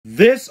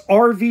This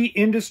RV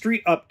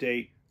industry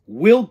update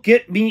will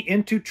get me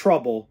into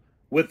trouble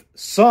with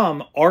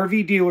some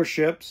RV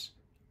dealerships,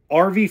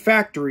 RV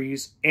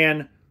factories,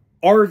 and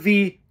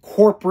RV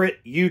corporate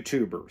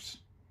YouTubers.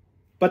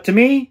 But to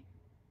me,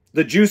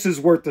 the juice is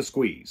worth the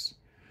squeeze.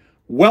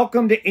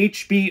 Welcome to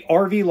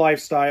HBRV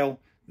Lifestyle.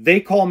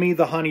 They call me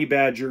the Honey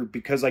Badger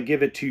because I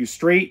give it to you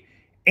straight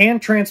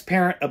and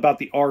transparent about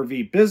the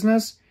RV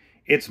business.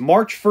 It's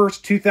March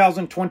 1st,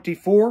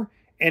 2024,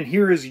 and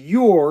here is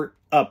your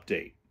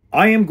update.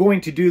 I am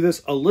going to do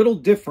this a little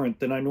different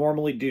than I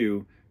normally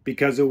do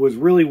because it was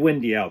really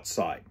windy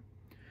outside.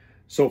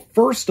 So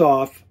first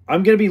off,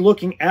 I'm going to be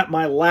looking at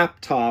my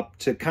laptop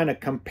to kind of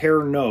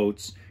compare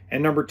notes.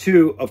 And number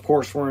two, of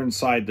course, we're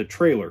inside the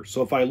trailer.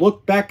 So if I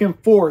look back and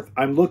forth,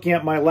 I'm looking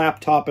at my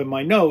laptop and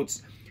my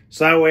notes,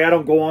 so that way I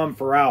don't go on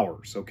for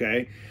hours,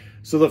 okay?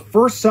 So the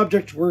first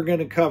subject we're going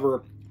to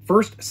cover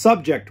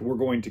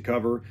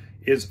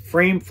is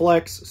frame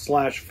flex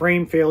 /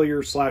 frame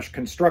failure /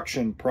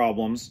 construction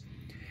problems.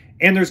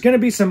 And there's going to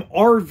be some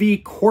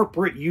RV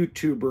corporate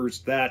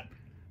YouTubers that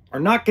are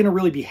not going to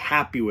really be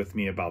happy with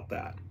me about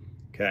that,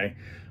 okay?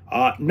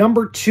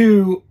 Number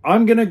two,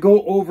 I'm going to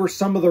go over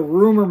some of the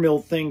rumor mill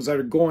things that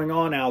are going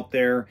on out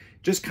there,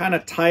 just kind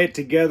of tie it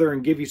together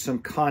and give you some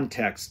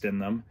context in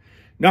them.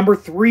 Number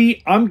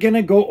three, I'm going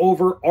to go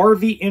over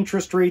RV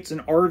interest rates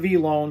and RV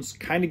loans,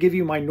 kind of give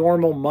you my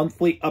normal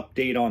monthly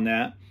update on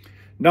that.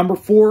 Number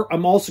four,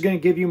 I'm also going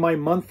to give you my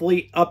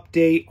monthly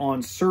update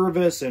on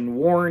service and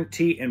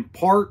warranty and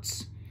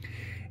parts.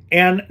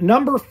 And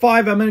number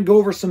five, I'm going to go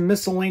over some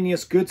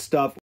miscellaneous good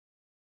stuff.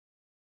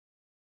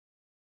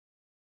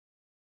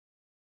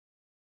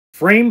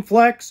 Frame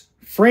flex,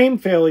 frame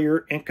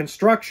failure, and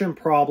construction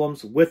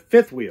problems with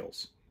fifth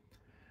wheels.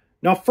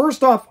 Now,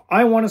 first off,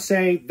 I want to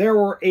say there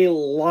were a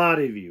lot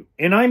of you,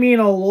 and I mean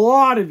a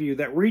lot of you,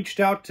 that reached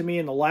out to me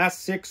in the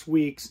last 6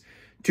 weeks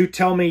to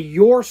tell me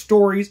your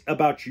stories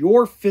about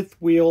your fifth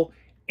wheel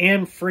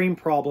and frame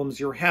problems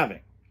you're having,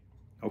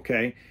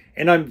 okay?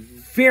 And I'm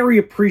very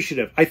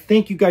appreciative. I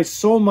thank you guys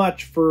so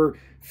much for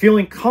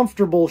feeling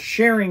comfortable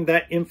sharing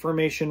that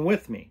information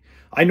with me.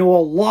 I know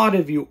a lot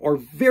of you are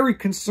very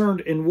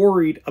concerned and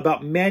worried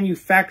about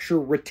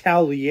manufacturer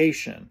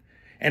retaliation.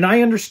 And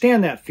I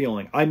understand that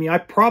feeling. I mean, I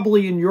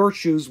probably in your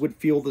shoes would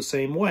feel the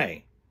same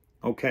way,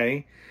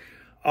 okay?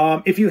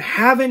 If you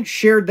haven't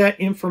shared that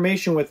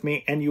information with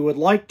me and you would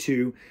like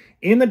to,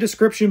 in the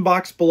description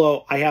box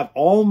below, I have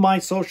all my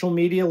social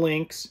media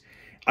links.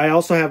 I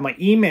also have my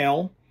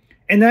email.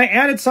 And then I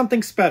added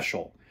something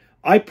special.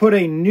 I put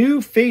a new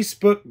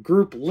Facebook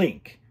group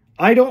link.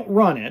 I don't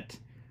run it.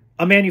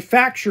 A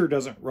manufacturer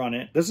doesn't run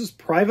it. This is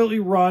privately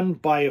run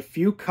by a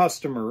few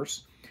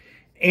customers.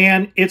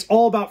 And it's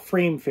all about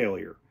frame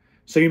failure.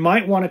 So you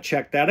might want to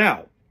check that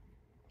out.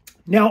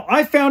 Now,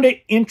 I found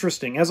it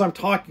interesting, as I'm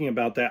talking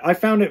about that, I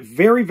found it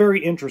very,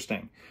 very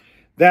interesting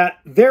that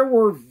there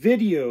were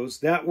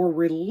videos that were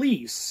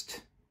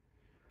released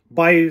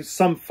by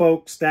some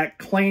folks that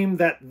claimed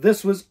that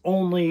this was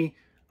only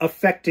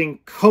affecting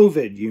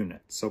COVID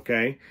units,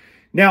 okay?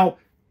 Now,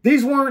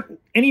 these weren't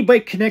anybody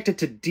connected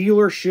to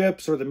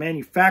dealerships or the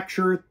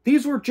manufacturer.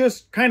 These were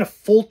just kind of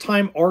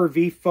full-time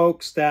RV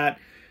folks that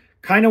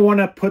kind of want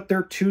to put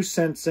their 2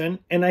 cents in.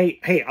 And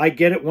I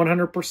get it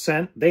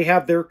 100%. They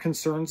have their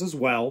concerns as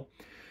well.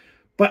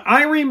 But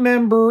I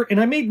remember,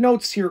 and I made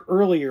notes here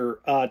earlier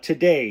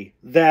today,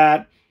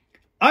 that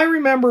I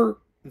remember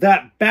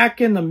that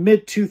back in the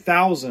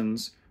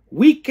mid-2000s,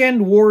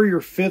 Weekend Warrior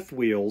fifth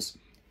wheels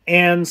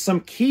and some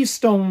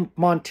Keystone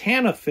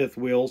Montana fifth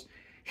wheels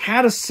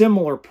had a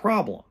similar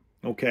problem,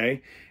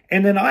 okay?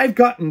 And then I've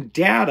gotten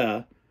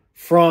data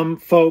from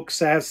folks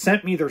that have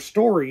sent me their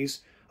stories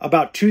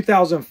about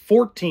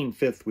 2014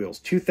 fifth wheels,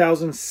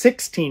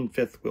 2016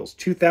 fifth wheels,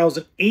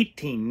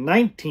 2018,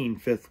 19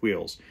 fifth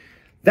wheels.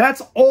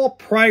 That's all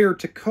prior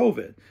to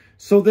COVID.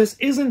 So this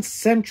isn't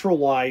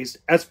centralized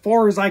as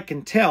far as I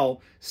can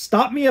tell.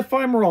 Stop me if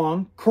I'm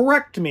wrong,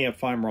 correct me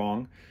if I'm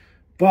wrong,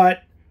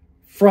 but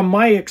from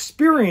my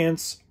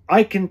experience,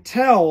 I can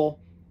tell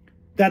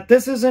that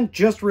this isn't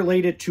just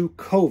related to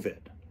COVID,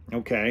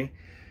 okay?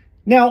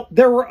 Now,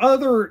 there were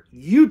other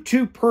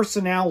YouTube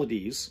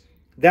personalities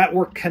that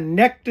were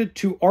connected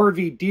to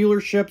RV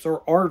dealerships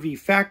or RV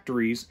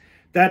factories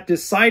that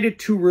decided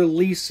to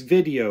release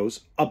videos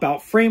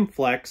about frame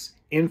flex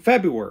in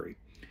February.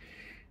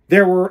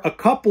 There were a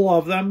couple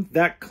of them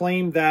that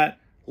claimed that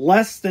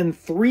less than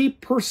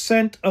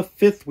 3% of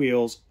fifth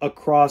wheels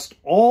across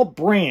all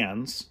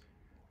brands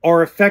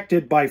are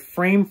affected by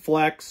frame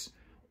flex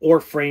or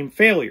frame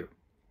failure.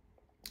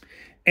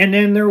 And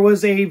then there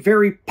was a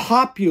very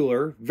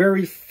popular,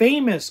 very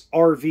famous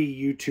RV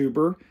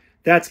YouTuber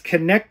that's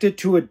connected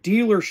to a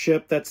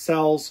dealership that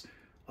sells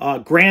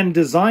Grand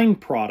Design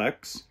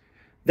products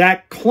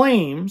that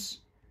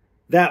claims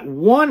that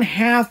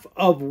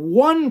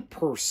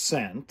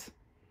 0.5%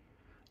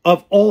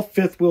 of all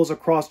fifth wheels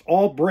across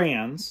all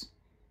brands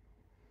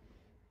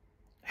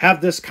have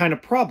this kind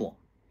of problem.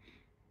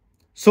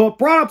 So it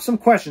brought up some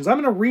questions.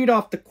 I'm going to read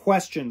off the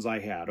questions I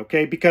had,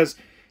 okay? Because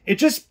it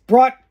just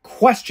brought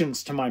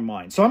questions to my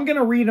mind. So I'm going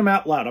to read them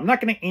out loud. I'm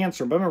not going to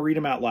answer them, but I'm going to read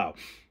them out loud.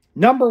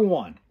 Number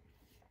one,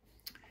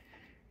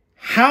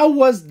 how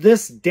was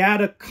this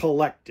data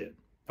collected?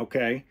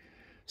 Okay,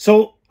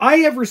 so I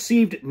have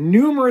received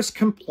numerous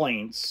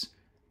complaints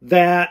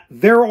that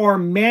there are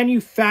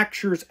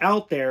manufacturers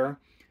out there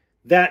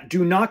that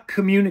do not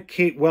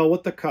communicate well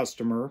with the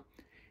customer.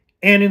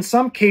 And in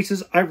some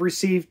cases, I've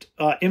received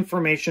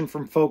information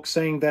from folks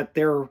saying that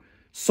their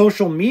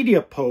social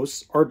media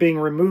posts are being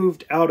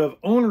removed out of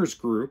owners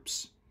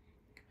groups.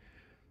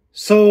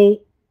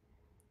 So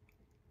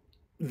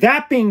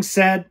that being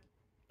said,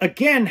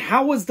 again,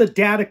 how was the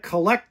data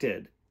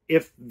collected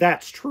if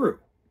that's true?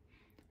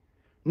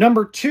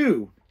 Number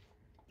two,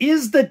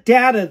 is the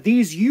data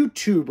these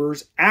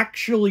YouTubers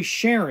actually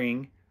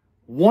sharing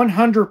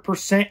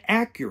 100%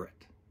 accurate?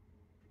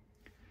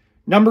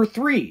 Number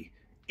three,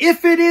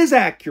 if it is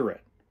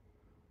accurate,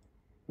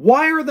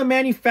 why are the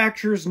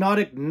manufacturers not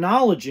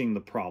acknowledging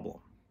the problem?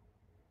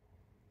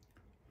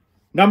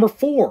 Number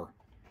four,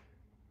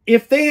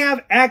 if they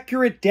have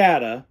accurate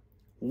data,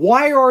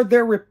 why are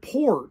there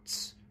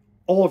reports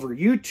all over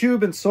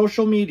YouTube and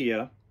social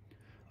media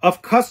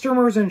of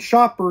customers and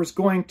shoppers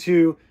going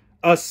to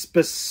a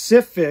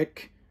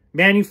specific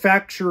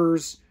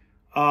manufacturer's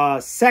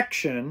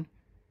section,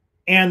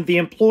 and the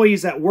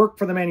employees that work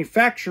for the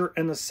manufacturer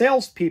and the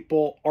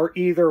salespeople are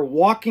either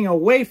walking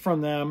away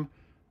from them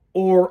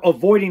or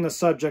avoiding the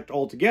subject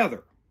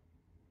altogether?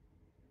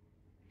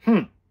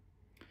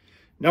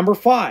 Number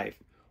five,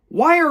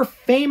 why are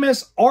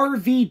famous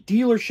RV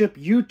dealership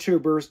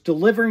YouTubers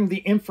delivering the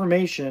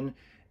information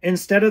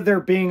instead of there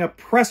being a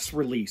press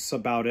release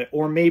about it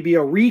or maybe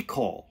a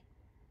recall?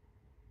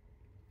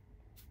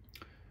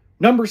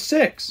 Number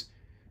six,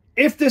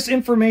 if this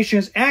information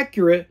is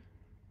accurate,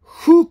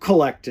 who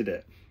collected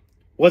it?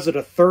 Was it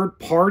a third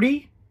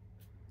party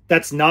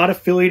that's not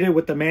affiliated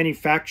with the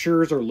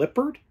manufacturers or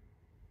Lippard?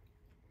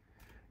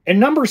 And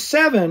number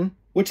seven,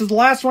 which is the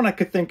last one I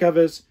could think of,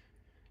 is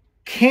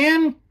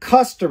can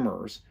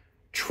customers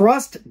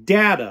trust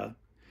data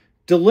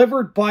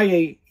delivered by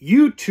a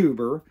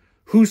YouTuber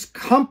whose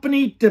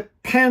company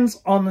depends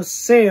on the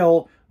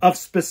sale of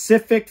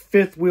specific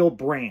fifth wheel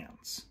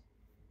brands?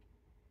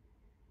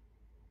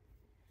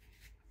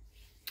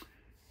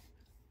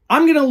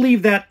 I'm going to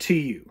leave that to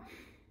you.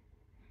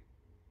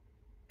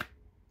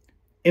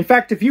 In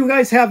fact, if you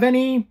guys have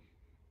any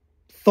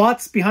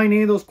thoughts behind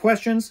any of those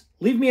questions,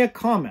 leave me a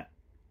comment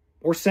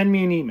or send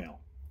me an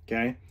email,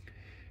 okay?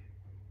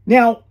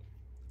 Now,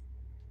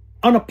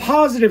 on a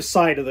positive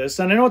side of this,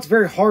 and I know it's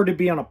very hard to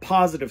be on a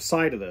positive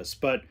side of this,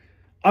 but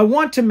I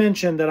want to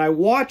mention that I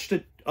watched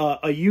a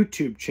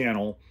YouTube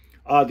channel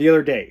the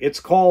other day. It's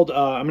called,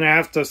 I'm going to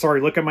have to,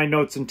 look at my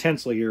notes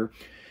intensely here,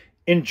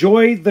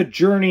 Enjoy the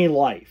Journey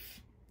Life.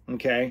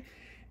 Okay,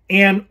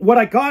 and what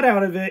I got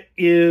out of it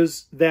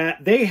is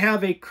that they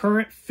have a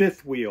current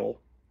fifth wheel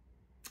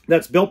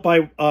that's built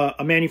by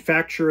a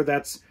manufacturer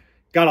that's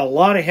got a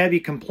lot of heavy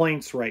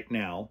complaints right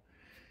now,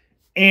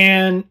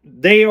 and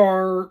they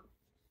are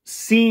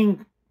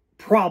seeing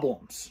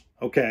problems.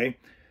 Okay,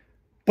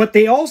 but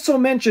they also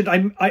mentioned,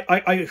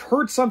 I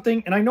heard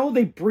something, and I know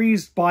they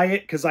breezed by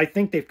it because I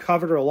think they've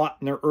covered it a lot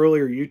in their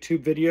earlier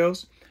YouTube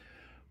videos.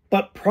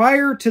 But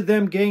prior to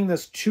them getting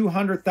this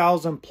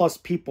 200,000 plus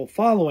people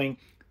following,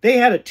 they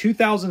had a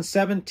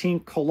 2017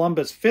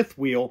 Columbus fifth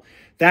wheel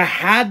that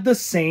had the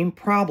same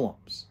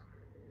problems,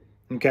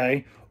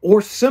 okay,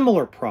 or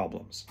similar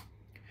problems.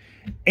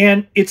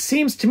 And it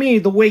seems to me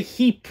the way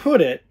he put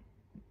it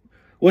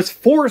was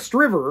Forest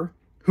River,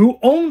 who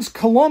owns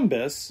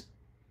Columbus,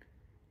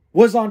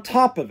 was on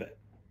top of it,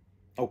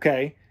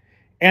 okay,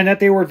 and that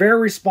they were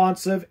very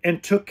responsive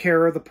and took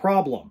care of the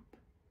problem.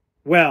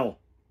 Well,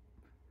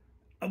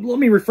 let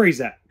me rephrase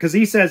that, because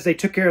he says they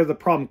took care of the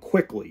problem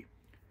quickly.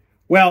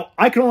 Well,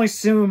 I can only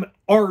assume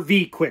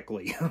RV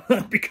quickly,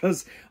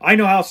 because I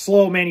know how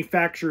slow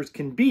manufacturers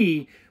can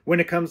be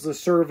when it comes to the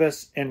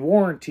service and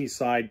warranty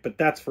side, but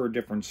that's for a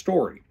different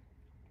story.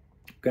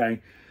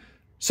 Okay?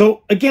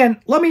 So,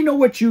 again, let me know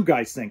what you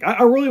guys think.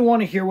 I really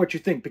want to hear what you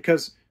think,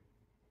 because,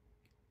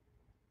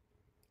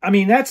 I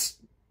mean, I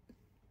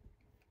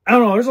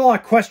don't know, there's a lot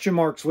of question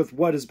marks with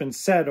what has been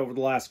said over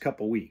the last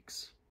couple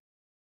weeks.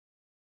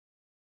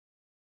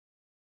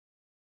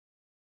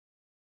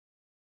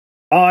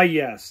 Ah,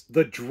 yes,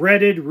 the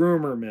dreaded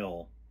rumor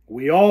mill.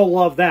 We all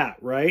love that,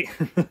 right?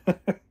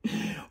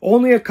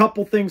 Only a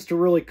couple things to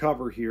really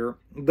cover here.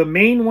 The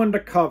main one to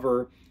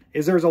cover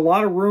is there's a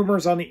lot of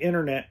rumors on the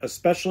internet,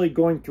 especially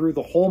going through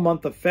the whole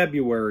month of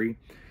February,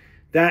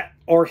 that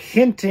are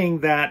hinting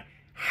that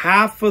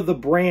half of the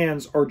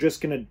brands are just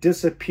going to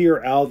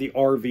disappear out of the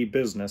RV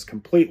business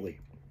completely.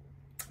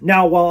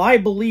 Now, while I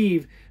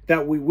believe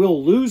that we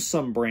will lose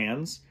some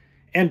brands,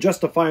 and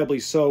justifiably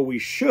so we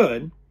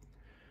should,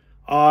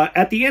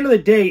 at the end of the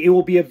day, it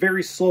will be a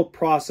very slow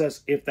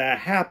process if that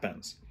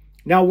happens.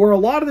 Now, where a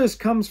lot of this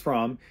comes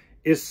from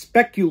is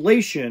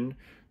speculation,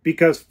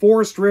 because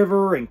Forest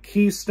River and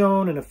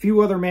Keystone and a few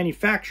other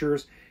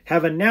manufacturers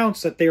have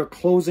announced that they are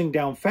closing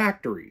down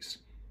factories.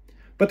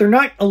 but they're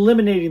not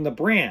eliminating the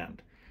brand.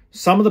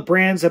 Some of the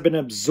brands have been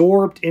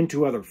absorbed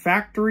into other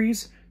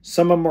factories.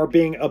 Some of them are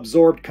being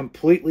absorbed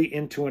completely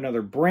into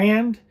another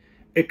brand,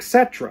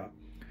 etc.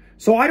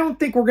 So I don't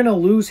think we're going to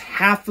lose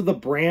half of the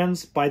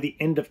brands by the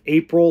end of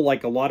April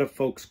like a lot of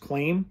folks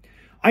claim.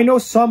 I know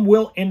some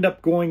will end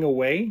up going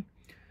away,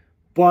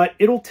 but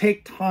it'll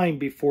take time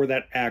before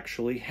that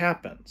actually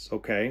happens,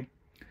 okay?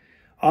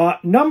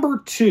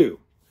 Number two,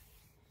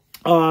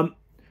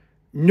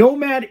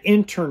 Nomad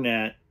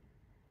Internet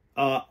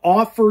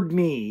offered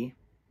me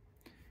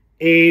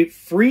a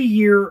free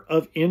year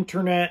of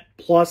internet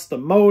plus the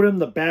modem,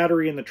 the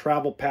battery, and the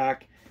travel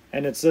pack.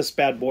 And it's this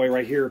bad boy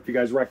right here, if you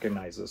guys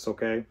recognize this,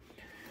 okay?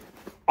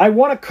 I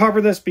want to cover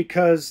this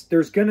because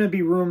there's going to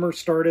be rumors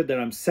started that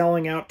I'm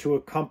selling out to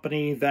a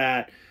company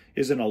that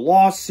is in a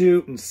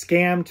lawsuit and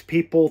scammed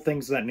people,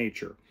 things of that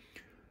nature.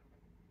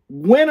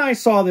 When I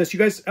saw this, you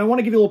guys, I want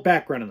to give you a little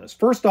background on this.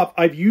 First off,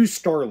 I've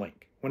used Starlink.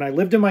 When I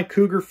lived in my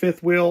Cougar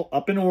fifth wheel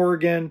up in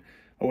Oregon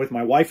with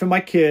my wife and my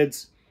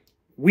kids,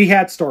 we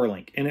had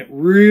Starlink, and it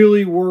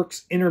really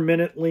works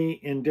intermittently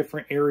in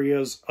different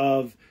areas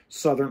of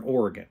Southern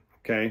Oregon,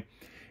 okay?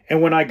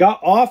 And when I got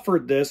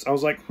offered this, I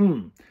was like,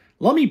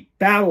 let me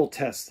battle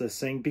test this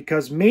thing,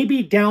 because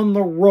maybe down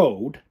the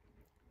road,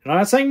 and I'm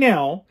not saying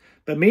now,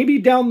 but maybe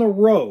down the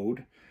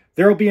road,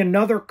 there'll be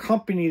another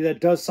company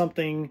that does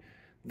something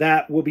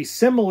that will be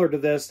similar to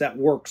this that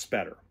works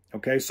better,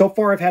 okay? So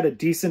far, I've had a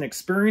decent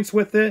experience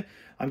with it.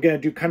 I'm going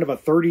to do kind of a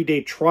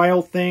 30-day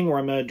trial thing where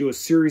I'm going to do a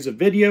series of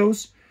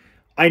videos.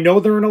 I know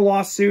they're in a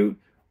lawsuit.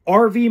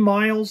 RV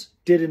Miles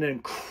did an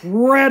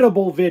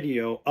incredible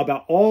video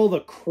about all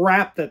the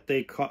crap that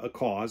they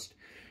caused.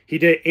 He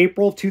did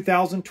April of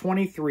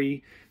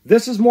 2023.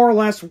 This is more or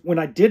less when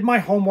I did my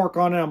homework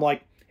on it. I'm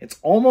like, it's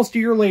almost a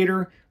year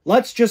later.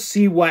 Let's just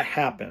see what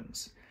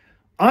happens.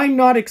 I'm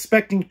not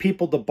expecting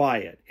people to buy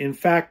it. In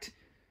fact,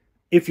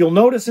 if you'll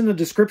notice in the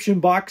description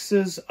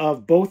boxes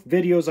of both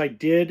videos I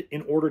did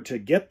in order to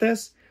get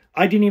this,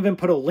 I didn't even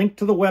put a link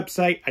to the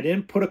website. I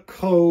didn't put a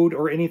code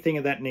or anything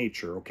of that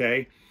nature,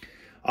 okay?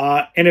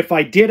 And if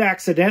I did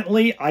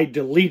accidentally, I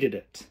deleted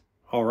it,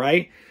 all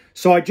right?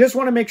 So I just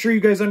want to make sure you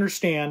guys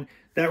understand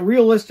that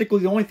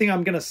realistically, the only thing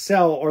I'm going to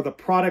sell are the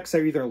products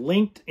that are either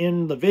linked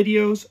in the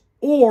videos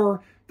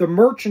or the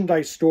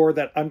merchandise store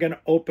that I'm going to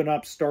open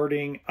up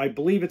starting, I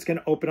believe it's going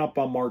to open up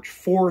on March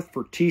 4th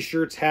for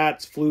t-shirts,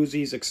 hats,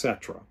 floozies,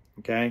 etc.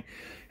 Okay?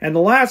 And the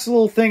last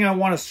little thing I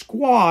want to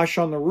squash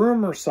on the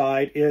rumor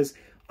side is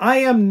I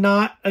am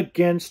not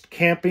against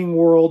Camping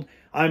World.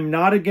 I'm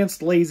not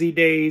against Lazy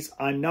Days.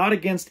 I'm not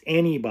against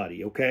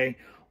anybody, okay?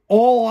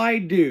 All I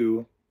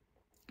do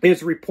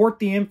is report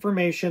the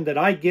information that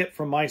I get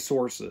from my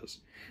sources.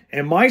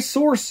 And my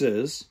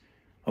sources,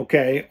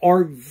 okay,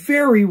 are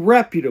very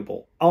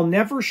reputable. I'll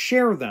never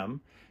share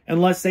them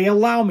unless they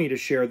allow me to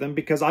share them,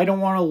 because I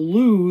don't want to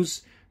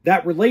lose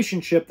that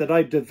relationship that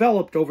I've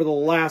developed over the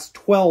last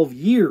 12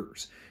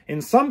 years.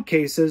 In some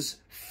cases,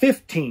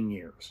 15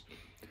 years.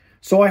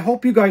 So I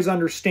hope you guys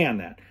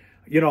understand that.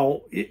 You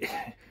know,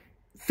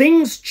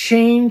 things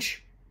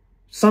change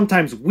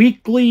sometimes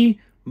weekly,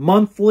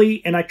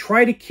 monthly, and I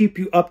try to keep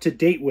you up to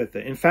date with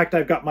it. In fact,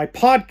 I've got my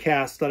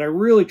podcast that I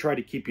really try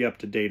to keep you up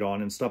to date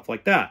on and stuff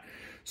like that.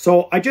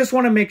 So I just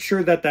want to make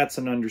sure that that's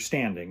an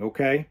understanding,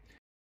 okay?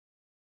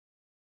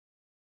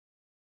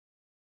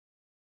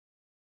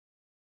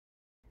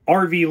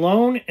 RV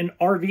loan and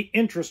RV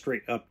interest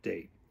rate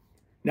update.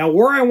 Now,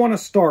 where I want to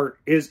start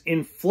is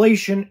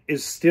inflation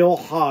is still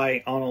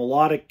high on a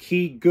lot of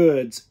key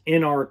goods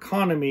in our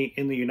economy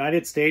in the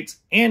United States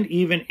and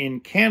even in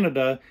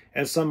Canada,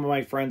 as some of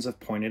my friends have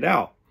pointed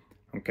out.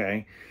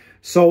 Okay,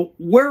 so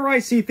where I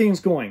see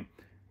things going,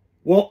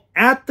 well,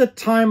 at the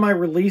time I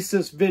release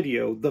this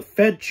video, the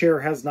Fed chair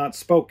has not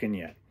spoken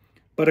yet.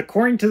 But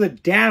according to the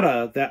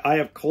data that I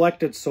have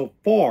collected so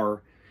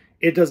far,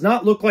 it does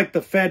not look like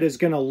the Fed is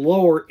going to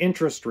lower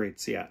interest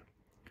rates yet.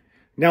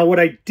 Now, what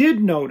I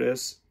did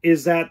notice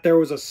is that there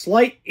was a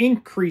slight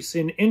increase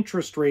in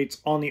interest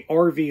rates on the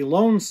RV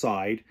loan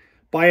side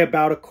by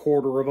about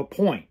 1/4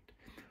 point.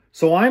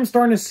 So I'm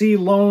starting to see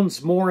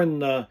loans more in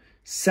the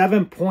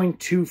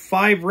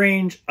 7.25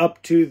 range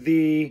up to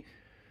the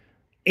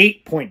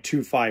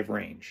 8.25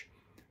 range.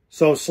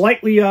 So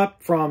slightly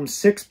up from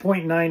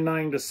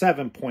 6.99 to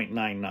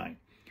 7.99.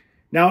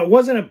 Now, it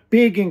wasn't a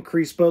big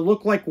increase, but it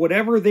looked like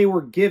whatever they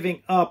were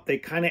giving up, they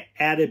kind of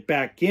added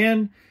back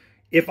in.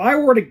 If I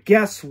were to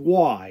guess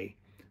why,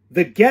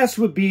 the guess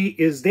would be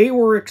is they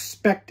were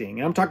expecting,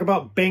 and I'm talking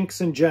about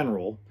banks in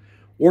general,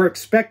 were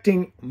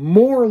expecting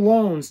more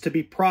loans to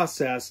be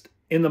processed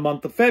in the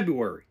month of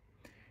February.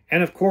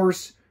 And of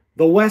course,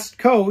 the West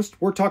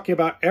Coast, we're talking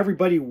about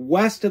everybody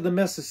west of the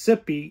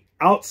Mississippi,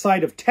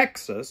 outside of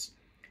Texas,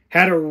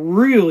 had a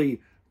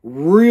really,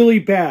 really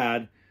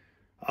bad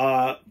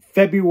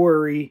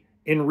February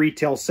in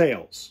retail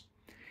sales.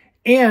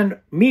 And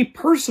me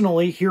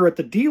personally, here at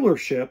the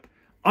dealership,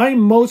 I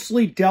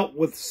mostly dealt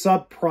with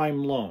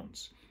subprime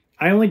loans.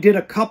 I only did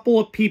a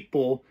couple of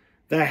people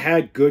that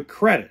had good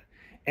credit.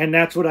 And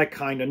that's what I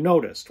kind of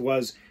noticed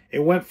was It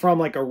went from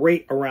like a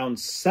rate around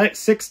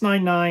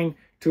 6.99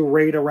 to a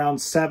rate around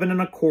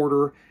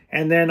 7.25.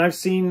 And then I've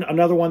seen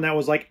another one that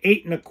was like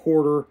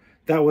 8.25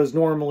 that was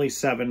normally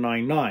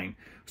 7.99.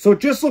 So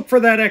just look for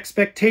that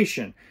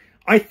expectation.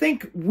 I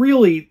think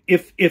really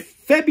if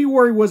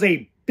February was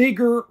a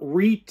bigger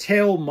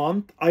retail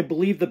month, I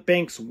believe the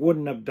banks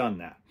wouldn't have done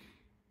that.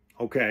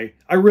 Okay,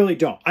 I really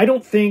don't. I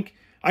think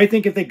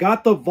if they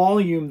got the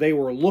volume they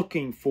were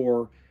looking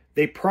for,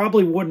 they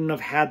probably wouldn't have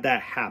had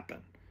that happen.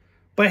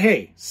 But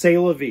hey, c'est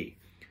la vie.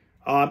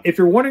 If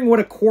you're wondering what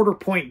a quarter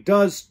point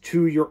does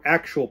to your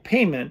actual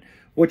payment,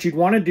 what you'd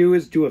want to do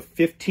is do a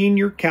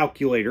 15-year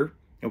calculator,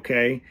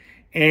 okay,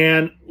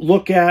 and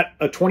look at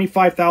a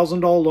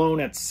 $25,000 loan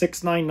at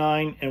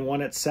 6.99 and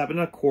one at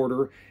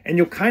 7.25, and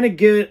you'll kind of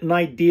get an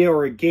idea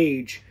or a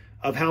gauge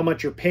of how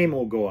much your payment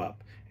will go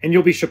up. And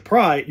you'll be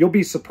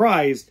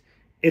surprised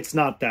it's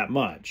not that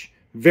much.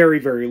 Very,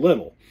 very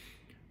little.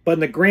 But in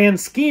the grand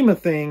scheme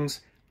of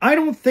things, I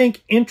don't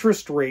think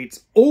interest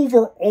rates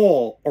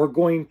overall are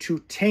going to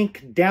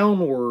tank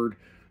downward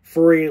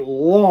for a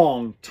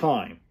long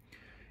time.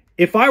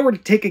 If I were to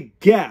take a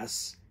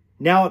guess,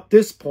 now at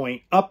this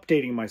point,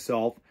 updating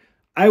myself,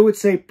 I would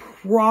say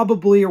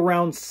probably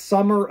around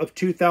summer of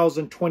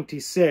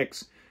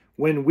 2026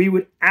 when we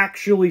would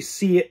actually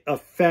see it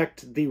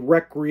affect the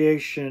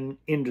recreation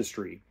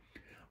industry.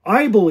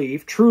 I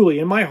believe, truly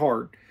in my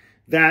heart,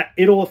 that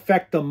it'll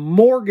affect the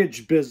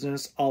mortgage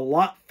business a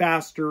lot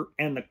faster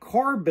and the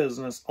car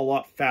business a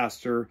lot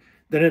faster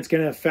than it's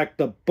going to affect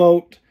the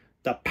boat,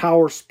 the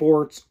power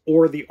sports,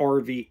 or the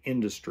RV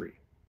industry.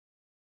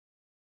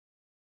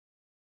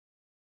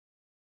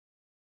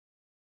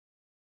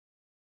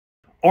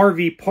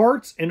 RV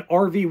parts and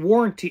RV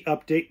warranty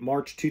update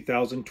March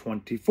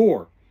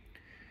 2024.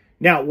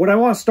 Now, what I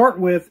want to start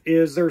with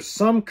is there's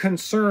some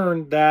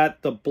concern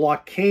that the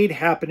blockade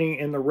happening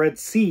in the Red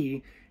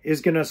Sea is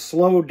going to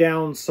slow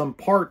down some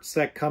parts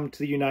that come to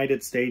the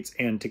United States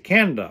and to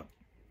Canada.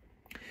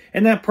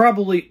 And that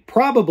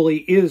probably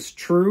is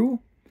true,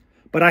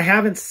 but I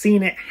haven't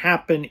seen it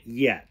happen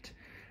yet.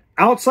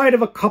 Outside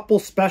of a couple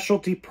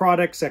specialty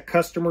products that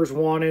customers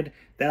wanted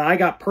that I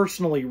got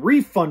personally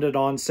refunded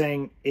on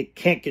saying it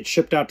can't get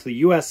shipped out to the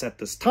US at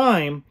this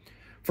time,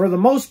 for the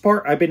most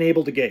part, I've been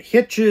able to get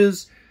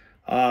hitches,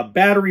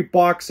 battery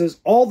boxes,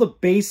 all the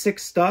basic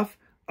stuff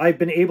I've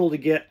been able to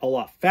get a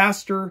lot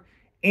faster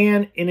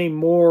and in a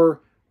more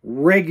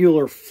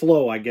regular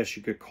flow, I guess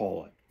you could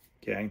call it,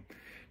 okay?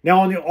 Now,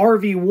 on the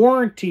RV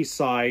warranty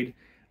side,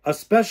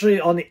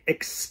 especially on the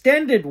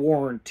extended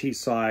warranty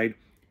side,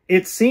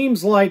 it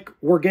seems like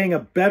we're getting a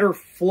better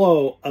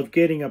flow of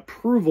getting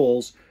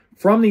approvals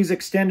from these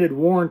extended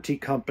warranty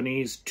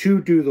companies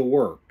to do the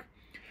work.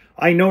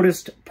 I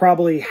noticed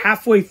probably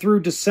halfway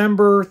through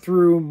December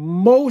through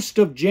most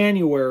of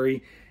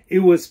January, it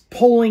was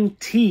pulling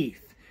teeth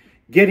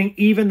getting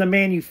even the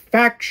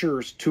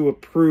manufacturers to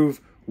approve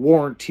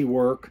warranty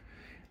work,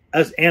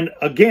 and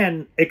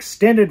again,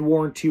 extended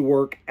warranty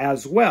work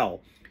as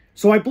well.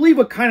 So I believe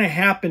what kind of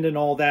happened in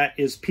all that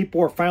is people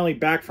are finally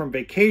back from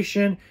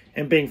vacation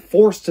and being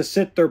forced to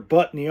sit their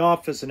butt in the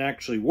office and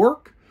actually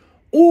work.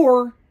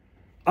 Or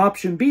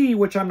option B,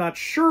 which I'm not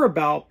sure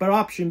about, but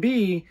option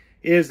B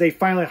is they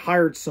finally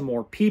hired some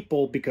more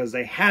people because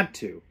they had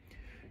to.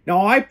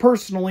 Now, I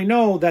personally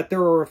know that there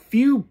are a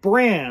few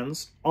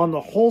brands on the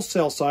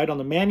wholesale side, on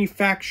the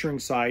manufacturing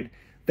side,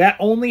 that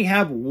only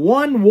have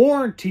one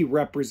warranty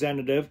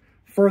representative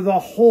for the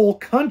whole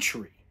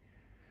country.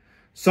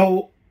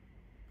 So,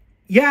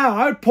 yeah,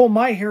 I would pull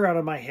my hair out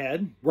of my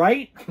head,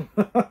 right?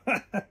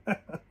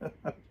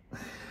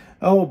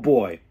 Oh,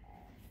 boy.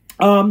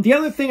 The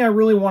other thing I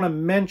really want to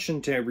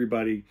mention to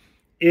everybody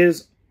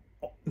is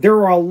there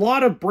are a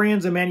lot of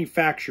brands and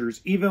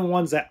manufacturers, even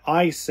ones that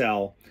I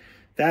sell,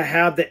 that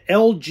have the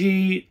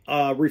LG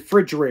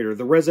refrigerator,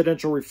 the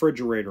residential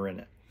refrigerator in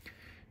it.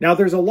 Now,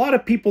 there's a lot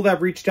of people that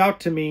have reached out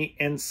to me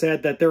and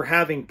said that they're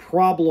having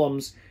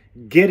problems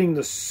getting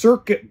the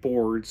circuit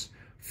boards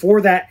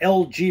for that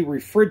LG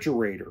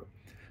refrigerator.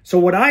 So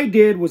what I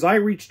did was I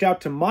reached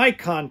out to my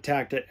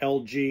contact at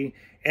LG,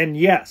 and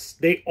yes,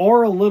 they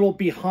are a little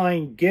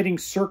behind getting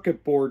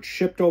circuit boards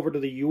shipped over to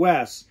the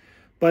US,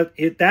 but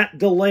that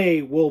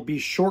delay will be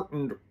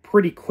shortened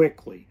pretty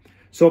quickly.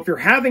 So if you're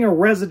having a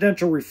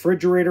residential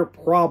refrigerator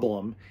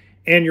problem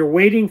and you're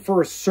waiting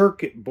for a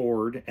circuit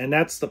board, and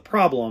that's the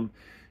problem,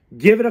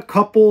 give it a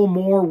couple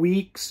more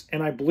weeks,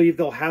 and I believe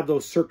they'll have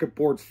those circuit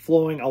boards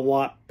flowing a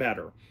lot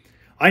better.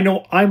 I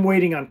know I'm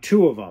waiting on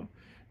 2 of them.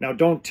 Now,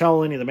 don't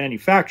tell any of the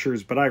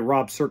manufacturers, but I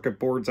rob circuit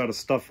boards out of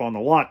stuff on the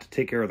lot to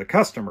take care of the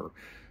customer.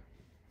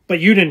 But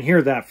you didn't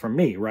hear that from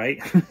me,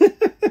 right?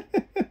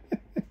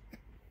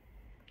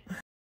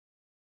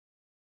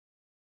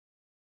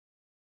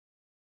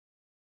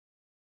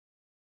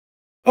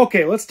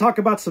 Okay, let's talk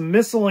about some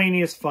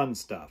miscellaneous fun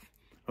stuff.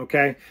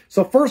 Okay,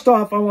 so first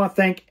off, I want to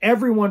thank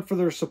everyone for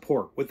their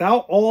support.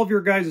 Without all of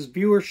your guys'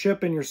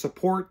 viewership and your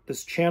support,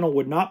 this channel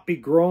would not be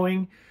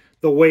growing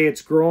the way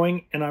it's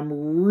growing, and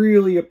I'm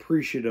really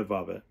appreciative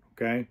of it,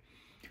 okay?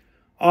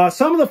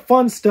 Some of the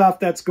fun stuff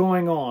that's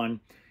going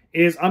on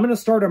is I'm going to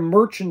start a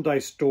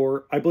merchandise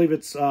store. I believe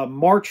it's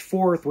March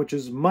 4th, which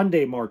is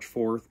Monday, March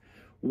 4th,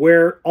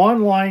 where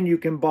online you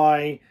can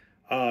buy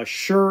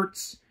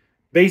shirts,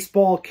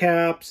 baseball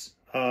caps,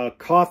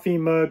 coffee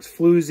mugs,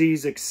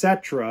 floozies,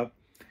 etc.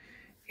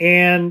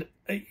 And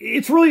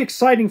it's really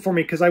exciting for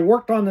me because I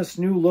worked on this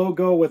new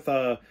logo with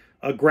a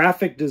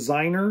graphic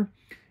designer.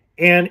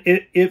 And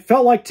it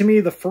felt like to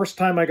me the first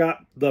time I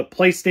got the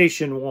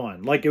PlayStation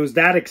 1. Like it was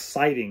that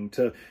exciting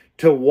to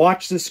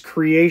watch this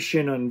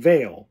creation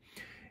unveil.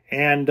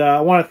 And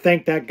I want to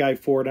thank that guy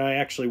for it. And I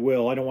actually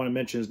will. I don't want to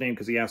mention his name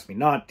because he asked me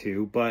not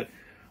to. But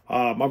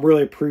I'm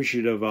really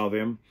appreciative of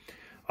him.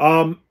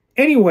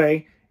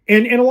 Anyway,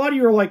 and a lot of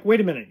you are like,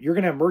 wait a minute. You're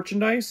going to have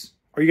merchandise?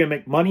 Are you going to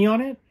make money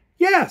on it?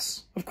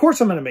 Yes, of course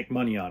I'm going to make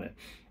money on it.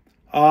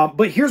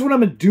 But here's what I'm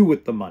going to do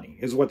with the money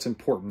is what's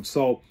important.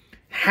 So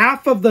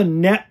half of the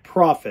net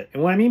profit,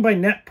 and what I mean by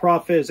net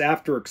profit is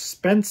after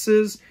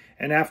expenses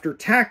and after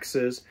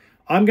taxes,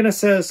 I'm going to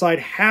set aside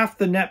half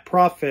the net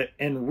profit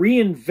and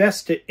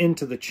reinvest it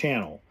into the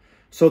channel.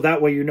 So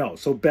that way you know.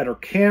 So better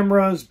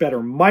cameras,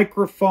 better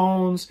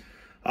microphones,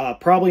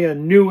 probably a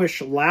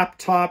newish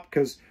laptop,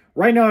 because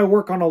right now I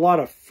work on a lot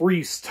of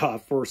free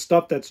stuff or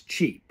stuff that's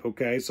cheap,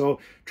 okay? So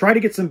try to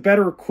get some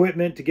better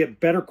equipment to get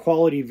better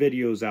quality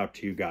videos out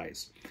to you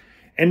guys.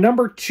 And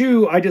number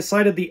two, I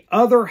decided the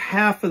other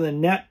half of the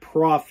net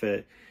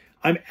profit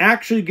I'm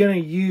actually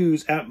going to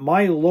use at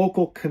my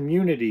local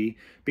community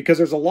because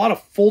there's a lot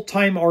of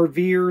full-time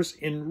RVers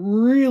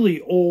in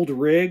really old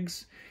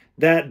rigs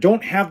that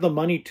don't have the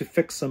money to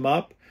fix them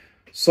up.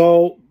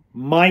 So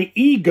my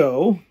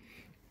ego,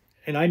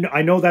 and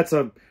I know that's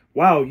a,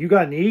 wow, you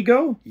got an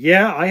ego?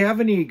 Yeah, I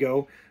have an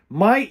ego.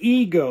 My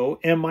ego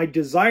and my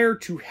desire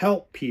to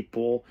help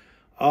people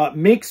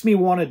makes me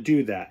want to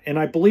do that. And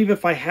I believe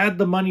if I had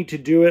the money to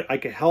do it, I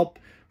could help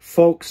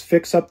folks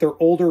fix up their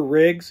older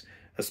rigs,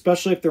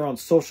 especially if they're on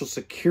Social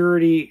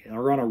Security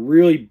or on a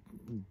really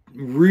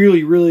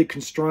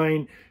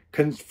confined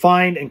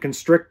and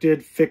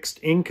constricted fixed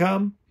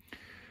income.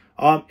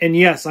 And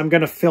yes, I'm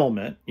going to film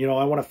it. You know,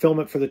 I want to film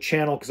it for the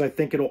channel because I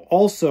think it'll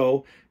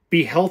also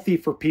be healthy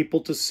for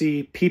people to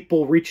see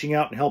people reaching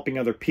out and helping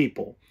other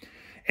people.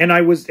 And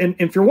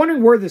if you're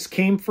wondering where this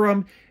came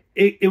from,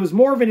 it was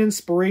more of an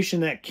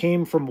inspiration that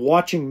came from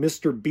watching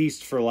Mr.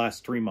 Beast for the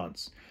last 3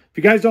 months. If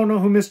you guys don't know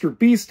who Mr.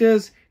 Beast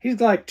is, he's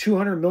got like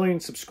 200 million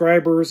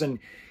subscribers and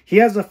he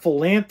has a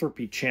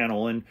philanthropy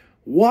channel. And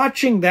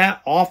watching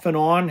that off and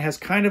on has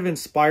kind of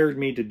inspired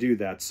me to do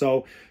that.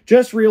 So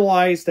just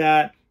realize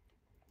that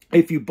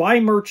if you buy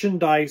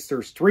merchandise,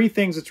 there's 3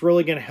 things it's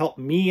really going to help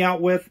me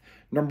out with.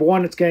 Number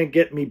one, it's going to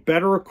get me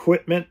better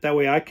equipment. That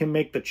way I can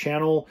make the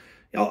channel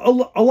a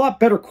lot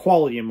better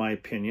quality, in my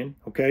opinion.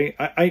 Okay,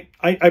 I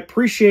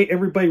appreciate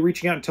everybody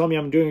reaching out and telling me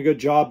I'm doing a good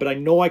job, but I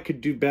know I could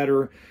do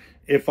better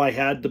if I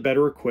had the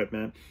better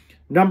equipment.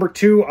 Number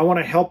two, I want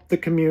to help the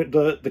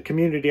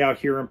community out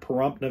here in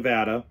Pahrump,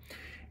 Nevada.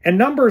 And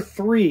number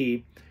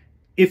 3,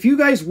 if you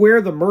guys wear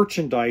the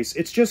merchandise,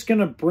 it's just going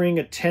to bring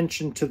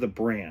attention to the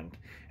brand.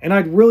 And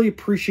I'd really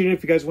appreciate it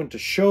if you guys went to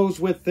shows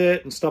with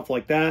it and stuff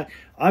like that.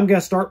 I'm going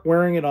to start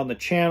wearing it on the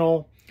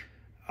channel.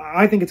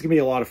 I think it's going to be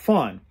a lot of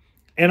fun.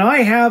 And I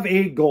have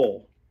a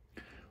goal.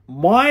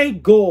 My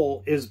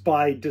goal is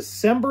by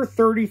December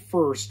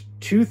 31st,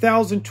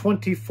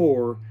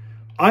 2024,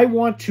 I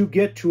want to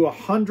get to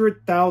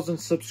 100,000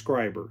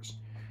 subscribers.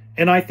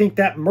 And I think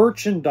that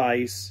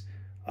merchandise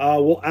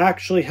will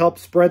actually help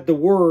spread the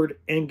word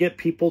and get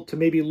people to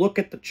maybe look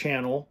at the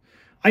channel.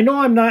 I know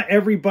I'm not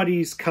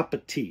everybody's cup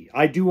of tea.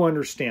 I do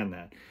understand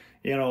that.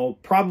 You know,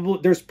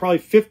 there's probably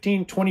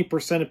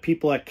 15-20% of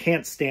people that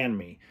can't stand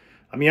me.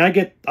 I mean,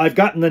 I've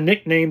gotten the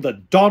nickname the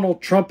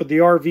Donald Trump of the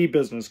RV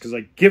business because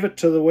I give it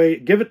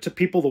to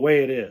people the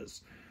way it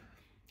is.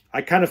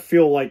 I kind of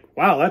feel like,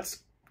 wow, that's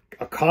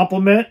a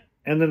compliment.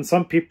 And then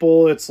some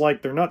people, it's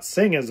like they're not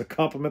saying it as a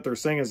compliment. They're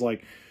saying as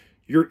like,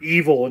 you're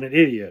evil and an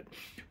idiot.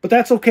 But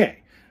that's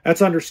okay.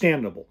 That's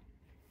understandable.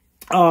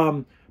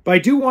 But I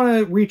do want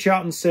to reach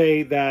out and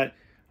say that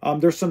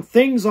there's some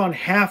things on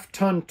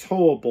half-ton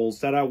towables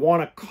that I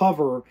want to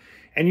cover.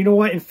 And you know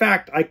what? In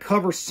fact, I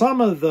cover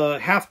some of the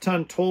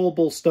half-ton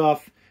towable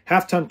stuff,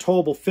 half-ton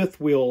towable fifth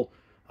wheel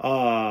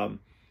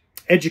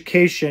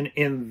education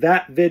in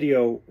that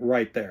video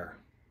right there.